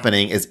that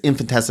happening is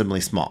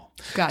infinitesimally small.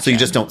 Gotcha. So you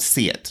just don't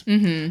see it.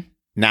 Mm-hmm.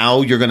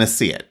 Now you're going to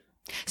see it.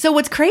 So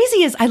what's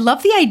crazy is I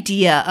love the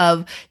idea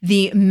of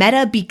the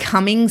meta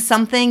becoming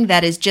something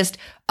that is just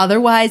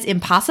otherwise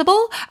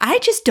impossible. I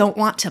just don't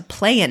want to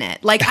play in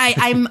it. Like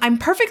I'm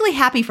perfectly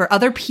happy for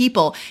other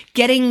people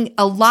getting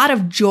a lot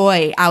of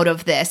joy out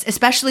of this,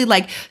 especially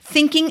like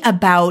thinking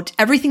about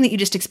everything that you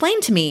just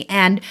explained to me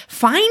and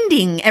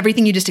finding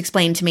everything you just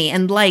explained to me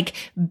and like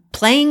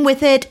playing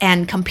with it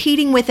and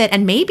competing with it.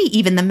 And maybe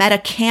even the meta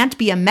can't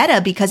be a meta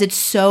because it's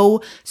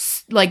so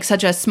like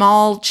such a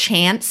small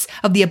chance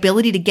of the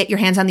ability to get your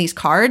hands on these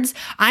cards.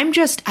 I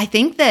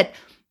think that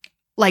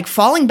like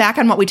falling back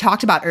on what we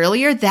talked about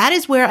earlier, that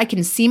is where I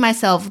can see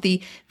myself,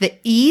 the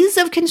ease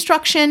of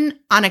construction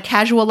on a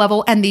casual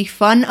level and the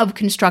fun of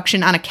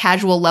construction on a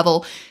casual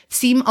level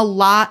seem a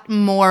lot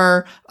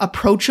more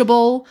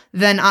approachable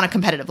than on a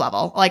competitive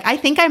level. Like, I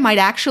think I might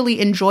actually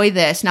enjoy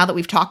this now that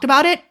we've talked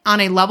about it on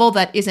a level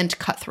that isn't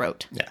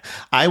cutthroat. Yeah.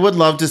 I would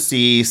love to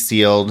see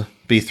Sealed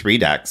be 3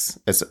 decks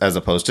as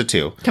opposed to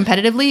 2.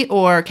 Competitively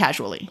or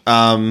casually?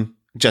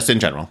 Just in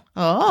general.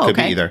 Oh, Could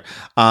okay. be either.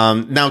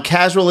 Now,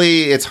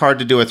 casually, it's hard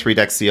to do a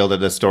 3-deck sealed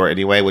at a store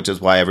anyway, which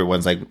is why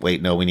everyone's like,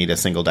 wait, no, we need a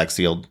single deck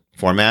sealed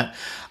format.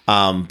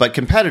 But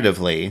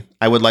competitively,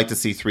 I would like to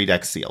see 3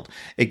 decks sealed.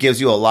 It gives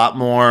you a lot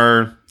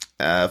more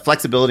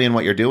flexibility in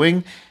what you're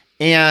doing,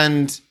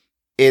 and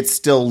it's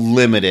still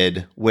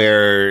limited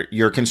where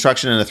your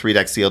construction in a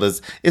 3-deck sealed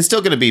is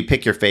still going to be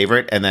pick your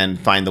favorite and then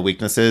find the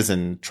weaknesses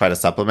and try to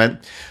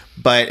supplement.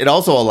 But it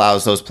also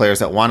allows those players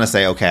that want to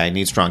say, okay, I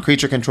need strong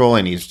creature control,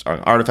 I need strong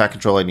artifact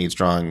control, I need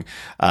strong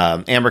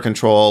amber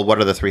control. What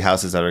are the 3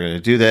 houses that are going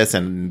to do this?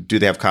 And do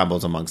they have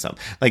combos amongst them?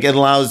 Like, it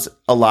allows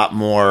a lot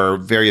more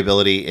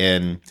variability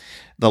in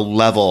the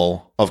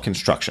level of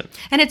construction.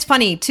 And it's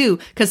funny too,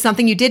 because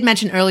something you did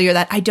mention earlier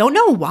that I don't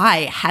know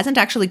why hasn't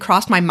actually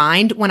crossed my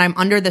mind when I'm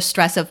under the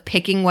stress of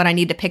picking what I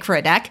need to pick for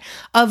a deck,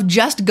 of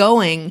just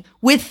going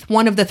with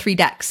one of the 3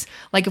 decks.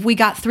 Like, if we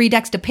got 3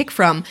 decks to pick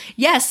from,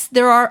 yes,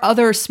 there are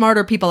other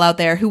smarter people out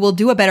there who will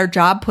do a better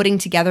job putting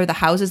together the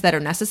houses that are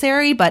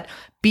necessary, but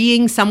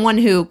being someone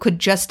who could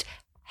just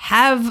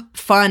have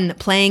fun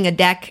playing a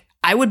deck,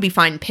 I would be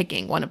fine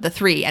picking one of the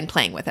 3 and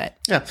playing with it.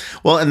 Yeah.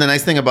 Well, and the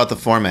nice thing about the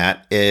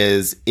format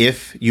is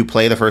if you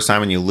play the first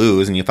time and you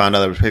lose and you found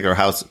out a particular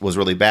house was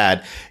really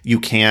bad, you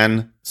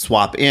can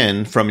swap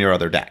in from your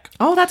other deck.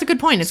 Oh, that's a good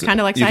point. It's kind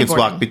of like you sideboarding. can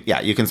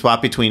swap. You can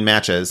swap between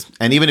matches.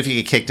 And even if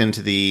you get kicked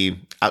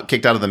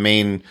out of the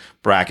main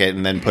bracket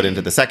and then put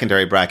into the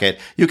secondary bracket,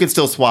 you can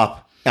still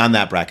swap on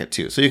that bracket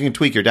too. So you can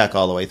tweak your deck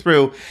all the way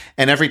through.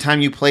 And every time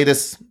you play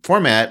this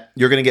format,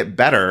 you're going to get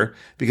better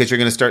because you're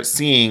going to start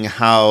seeing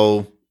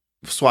how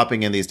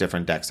swapping in these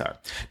different decks are.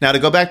 Now, to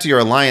go back to your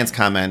Alliance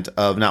comment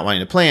of not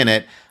wanting to play in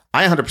it,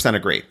 I 100%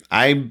 agree.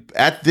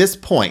 At this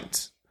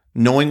point,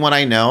 knowing what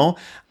I know,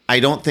 I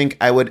don't think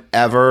I would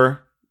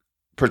ever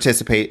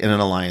participate in an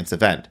Alliance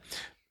event.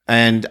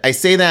 And I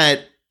say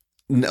that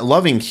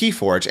loving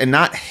Keyforge and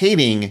not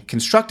hating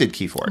constructed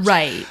Keyforge.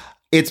 Right.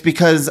 It's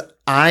because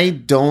I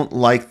don't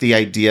like the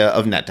idea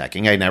of net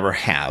decking. I never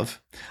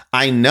have.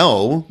 I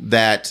know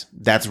that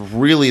that's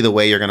really the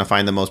way you're going to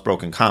find the most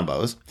broken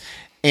combos.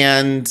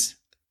 And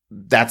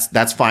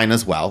that's fine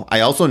as well. I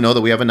also know that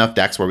we have enough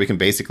decks where we can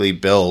basically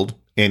build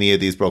any of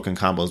these broken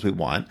combos we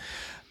want.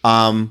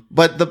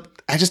 But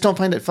I just don't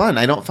find it fun.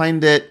 I don't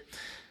find the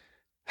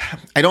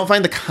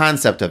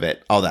concept of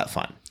it all that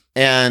fun.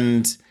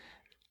 And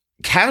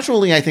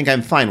casually, I think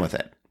I'm fine with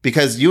it.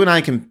 Because you and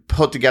I can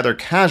put together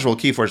casual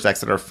Keyforge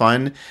decks that are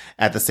fun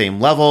at the same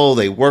level.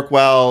 They work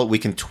well. We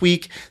can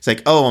tweak. It's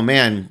like, oh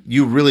man,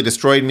 you really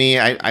destroyed me.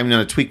 I'm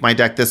going to tweak my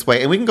deck this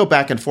way. And we can go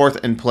back and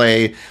forth and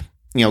play,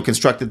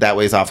 constructed that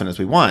way as often as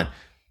we want.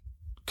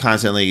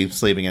 Constantly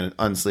sleeving and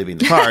unsleeving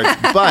the cards.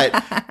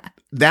 But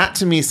that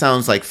to me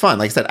sounds like fun.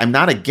 Like I said, I'm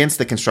not against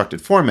the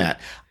constructed format.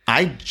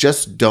 I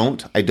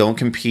don't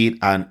compete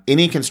on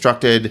any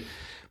constructed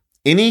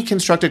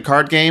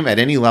card game at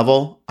any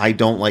level. I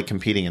don't like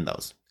competing in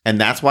those. And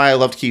that's why I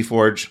loved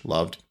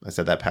Keyforge. I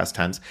said that past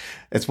tense.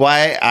 It's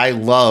why I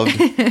loved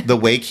the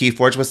way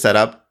Keyforge was set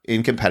up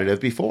in competitive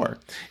before,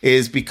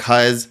 is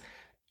because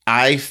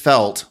I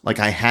felt like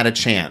I had a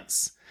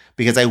chance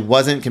because I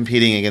wasn't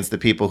competing against the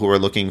people who were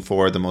looking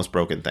for the most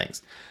broken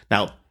things.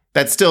 Now,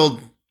 that's still,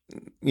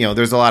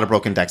 there's a lot of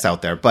broken decks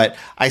out there, but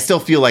I still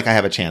feel like I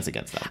have a chance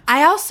against them.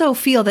 I also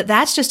feel that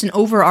that's just an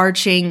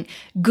overarching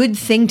good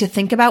thing to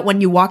think about when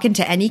you walk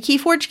into any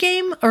Keyforge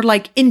game, or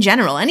like in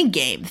general, any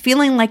game,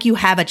 feeling like you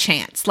have a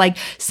chance. Like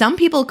some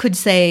people would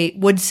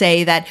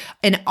say that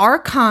an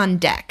Archon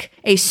deck,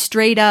 a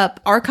straight up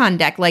Archon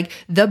deck, like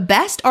the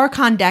best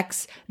Archon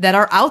decks that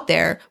are out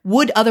there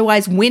would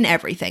otherwise win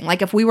everything.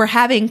 Like if we were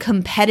having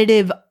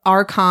competitive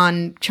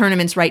Archon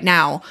tournaments right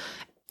now,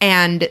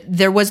 and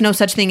there was no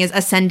such thing as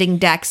ascending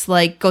decks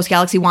like Ghost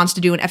Galaxy wants to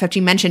do and FFG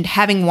mentioned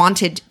having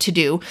wanted to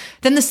do,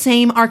 then the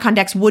same Archon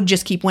decks would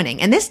just keep winning.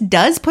 And this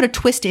does put a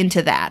twist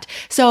into that.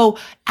 So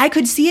I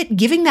could see it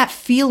giving that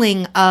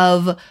feeling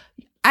of,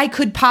 I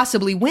could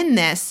possibly win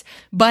this,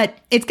 but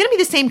it's going to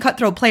be the same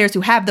cutthroat players who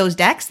have those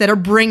decks that are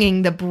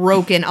bringing the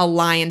broken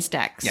Alliance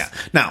decks. Yeah.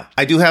 Now,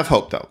 I do have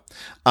hope, though.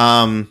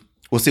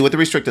 We'll see what the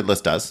restricted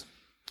list does.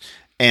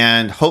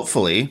 And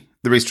hopefully,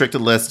 the restricted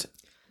list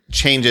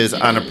changes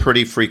on a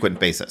pretty frequent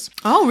basis.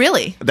 Oh,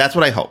 really? That's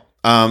what I hope.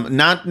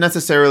 Not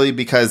necessarily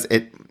because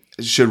it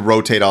should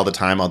rotate all the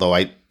time, although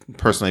I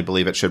personally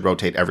believe it should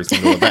rotate every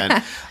single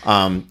event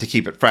to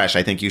keep it fresh.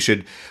 I think you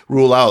should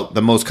rule out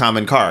the most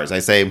common cards. I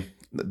say,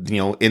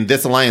 in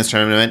this Alliance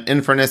tournament,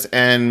 Infernus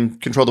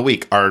and Control the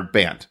Weak are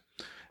banned.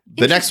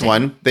 The next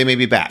one, they may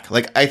be back.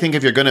 Like, I think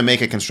if you're going to make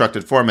a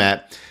constructed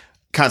format,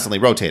 constantly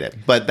rotate it.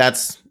 But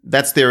that's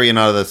theory and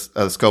out of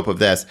the scope of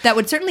this. That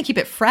would certainly keep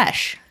it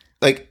fresh.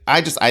 Like,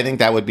 I think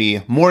that would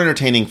be more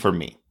entertaining for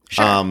me.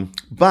 Sure.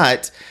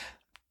 But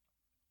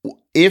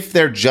if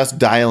they're just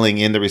dialing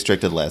in the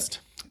restricted list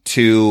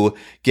to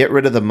get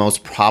rid of the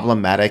most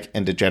problematic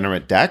and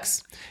degenerate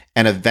decks,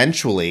 and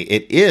eventually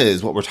it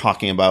is what we're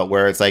talking about,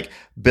 where it's like,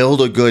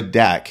 build a good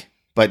deck,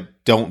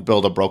 but don't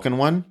build a broken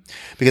one.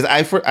 Because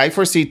I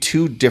foresee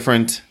two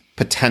different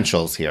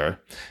potentials here.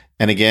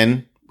 And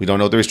again, we don't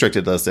know what the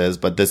restricted list is,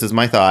 but this is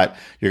my thought.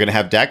 You're going to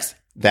have decks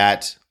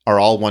that are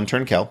all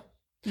one-turn kill.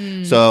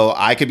 So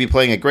I could be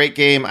playing a great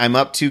game. I'm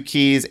up 2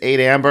 keys, 8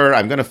 amber.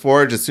 I'm going to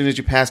forge as soon as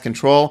you pass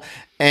control,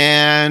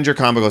 and your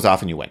combo goes off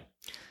and you win.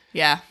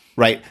 Yeah.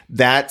 Right.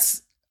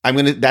 That's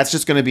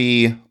just going to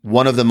be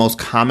one of the most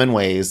common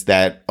ways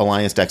that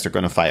Alliance decks are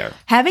going to fire.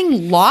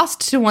 Having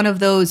lost to one of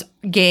those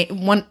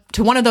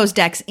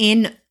decks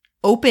in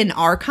Open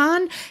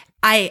Archon,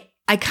 I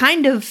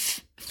kind of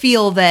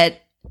feel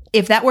that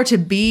if that were to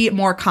be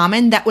more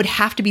common, that would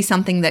have to be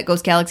something that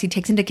Ghost Galaxy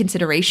takes into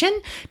consideration,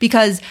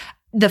 because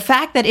the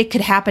fact that it could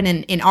happen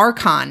in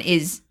Archon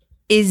is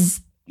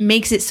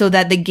makes it so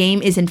that the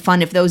game isn't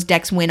fun if those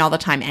decks win all the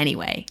time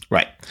anyway.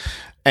 Right.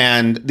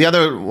 And the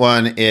other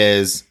one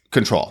is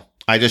control.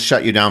 I just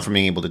shut you down from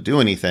being able to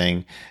do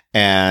anything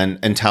and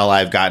until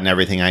I've gotten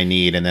everything I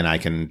need, and then I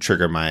can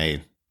trigger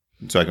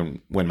so I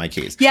can win my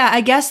keys. Yeah,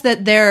 I guess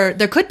that there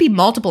could be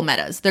multiple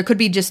metas. There could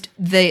be just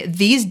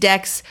these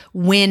decks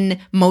win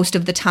most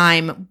of the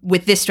time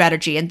with this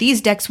strategy, and these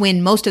decks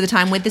win most of the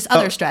time with this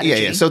other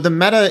strategy. Yeah. So the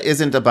meta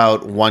isn't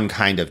about one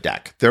kind of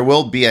deck. There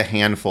will be a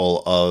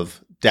handful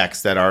of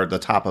decks that are the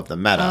top of the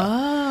meta.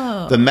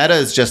 Oh. The meta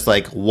is just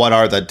like, what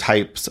are the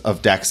types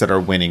of decks that are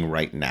winning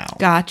right now?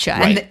 Gotcha.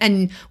 Right.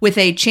 And with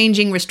a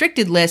changing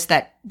restricted list,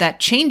 that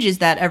changes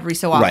that every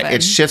so often. Right.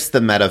 It shifts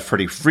the meta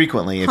pretty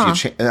frequently. If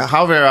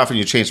however often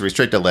you change the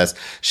restricted list,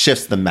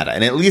 shifts the meta,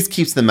 and at least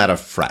keeps the meta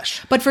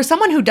fresh. But for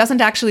someone who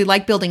doesn't actually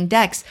like building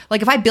decks,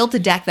 like if I built a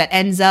deck that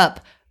ends up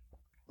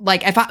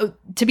like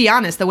to be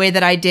honest, the way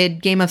that I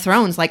did Game of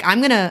Thrones, like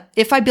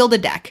if I build a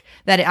deck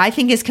that I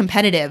think is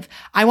competitive,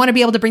 I want to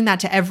be able to bring that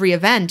to every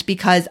event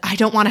because I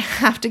don't want to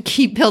have to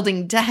keep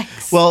building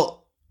decks. Well,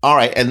 all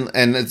right. And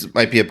it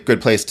might be a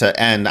good place to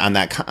end on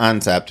that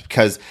concept,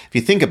 because if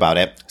you think about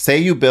it, say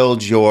you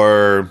build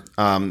your,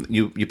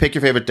 you pick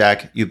your favorite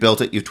deck, you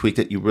built it, you tweaked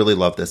it, you really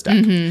love this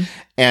deck.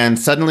 And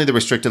suddenly the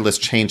restricted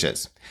list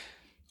changes.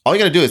 All you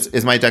got to do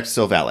is my deck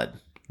still valid?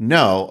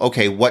 No.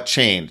 Okay, what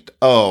changed?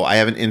 Oh, I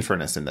have an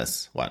Infernus in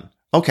this one.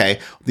 Okay,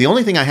 the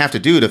only thing I have to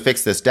do to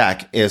fix this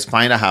deck is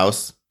find a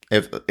house,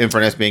 if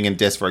Infernus being in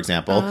Dis, for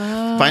example,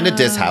 find a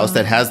Dis house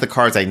that has the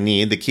cards I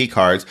need, the key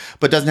cards,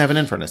 but doesn't have an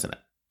Infernus in it.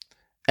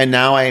 And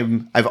now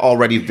I've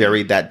already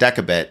varied that deck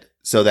a bit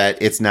so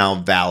that it's now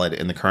valid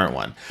in the current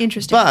one.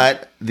 Interesting.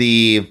 But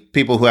the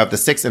people who have the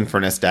 6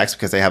 Infernus decks,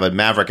 because they have a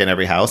Maverick in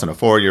every house and a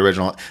 4-year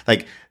original,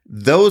 like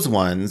those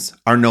ones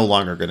are no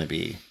longer going to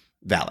be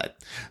valid.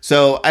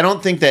 So I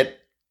don't think that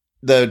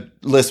the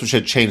list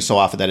should change so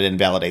often that it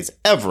invalidates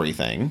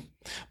everything,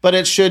 but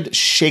it should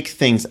shake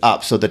things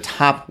up. So the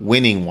top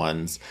winning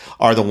ones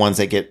are the ones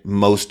that get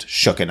most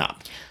shooken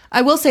up.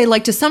 I will say,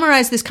 like, to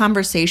summarize this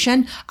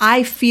conversation,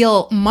 I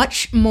feel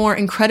much more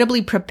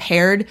incredibly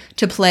prepared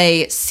to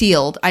play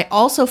Sealed. I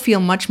also feel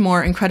much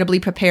more incredibly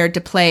prepared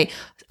to play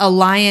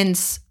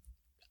Alliance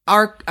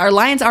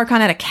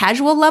Archon at a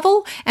casual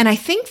level. And I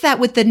think that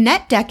with the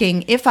net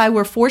decking, if I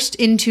were forced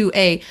into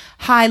a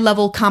high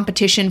level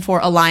competition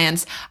for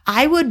Alliance,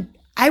 I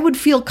would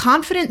feel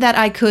confident that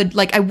I could,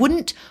 like, I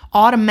wouldn't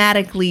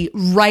automatically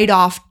write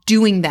off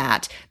doing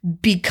that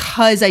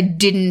because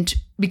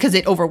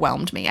it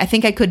overwhelmed me. I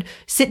think I could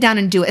sit down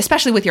and do it,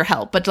 especially with your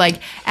help. But like,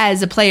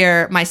 as a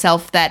player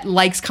myself that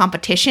likes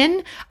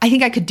competition, I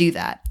think I could do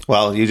that.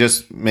 Well, you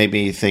just made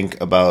me think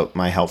about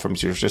my Help from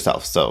Future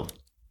Self. So,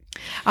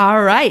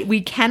 all right. We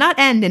cannot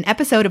end an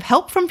episode of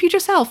Help from Future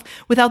Self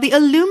without the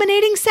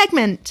illuminating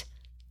segment.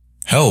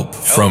 Help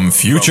from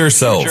Future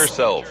Self.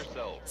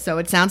 So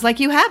it sounds like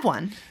you have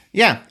one.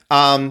 Yeah.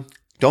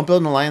 Don't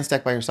build an Alliance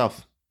deck by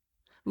yourself.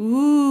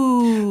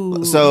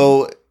 Ooh.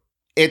 So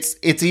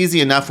it's easy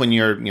enough when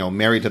you're,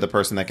 married to the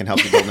person that can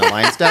help you build an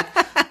Alliance deck.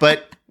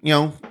 But,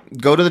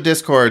 go to the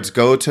Discords,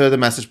 go to the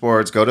message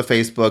boards, go to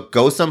Facebook,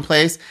 go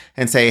someplace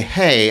and say,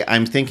 hey,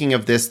 I'm thinking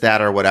of this,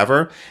 that, or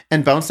whatever,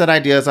 and bounce that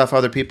ideas off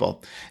other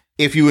people.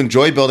 If you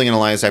enjoy building an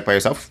Alliance deck by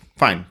yourself,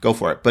 fine, go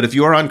for it. But if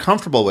you are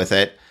uncomfortable with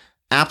it,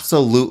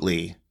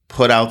 absolutely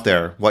put out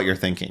there what you're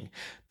thinking.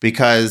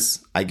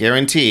 Because I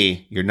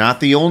guarantee you're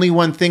not the only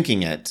one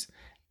thinking it.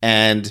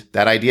 And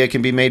that idea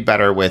can be made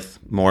better with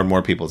more and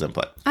more people's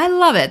input. I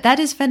love it. That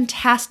is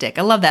fantastic.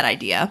 I love that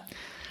idea.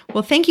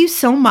 Well, thank you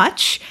so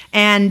much.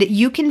 And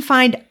you can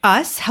find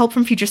us, Help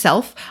from Future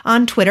Self,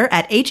 on Twitter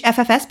at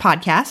HFFS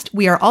Podcast.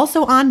 We are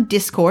also on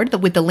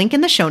Discord with the link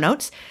in the show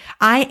notes.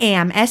 I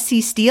am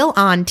SC Steele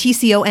on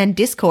TCO and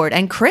Discord.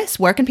 And Chris,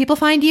 where can people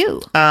find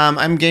you?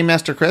 I'm Game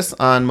Master Chris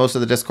on most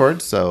of the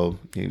Discord, so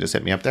you can just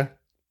hit me up there.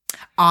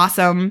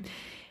 Awesome.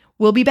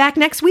 We'll be back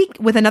next week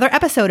with another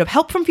episode of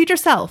Help from Future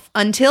Self.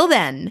 Until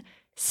then,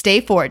 stay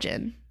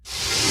forging.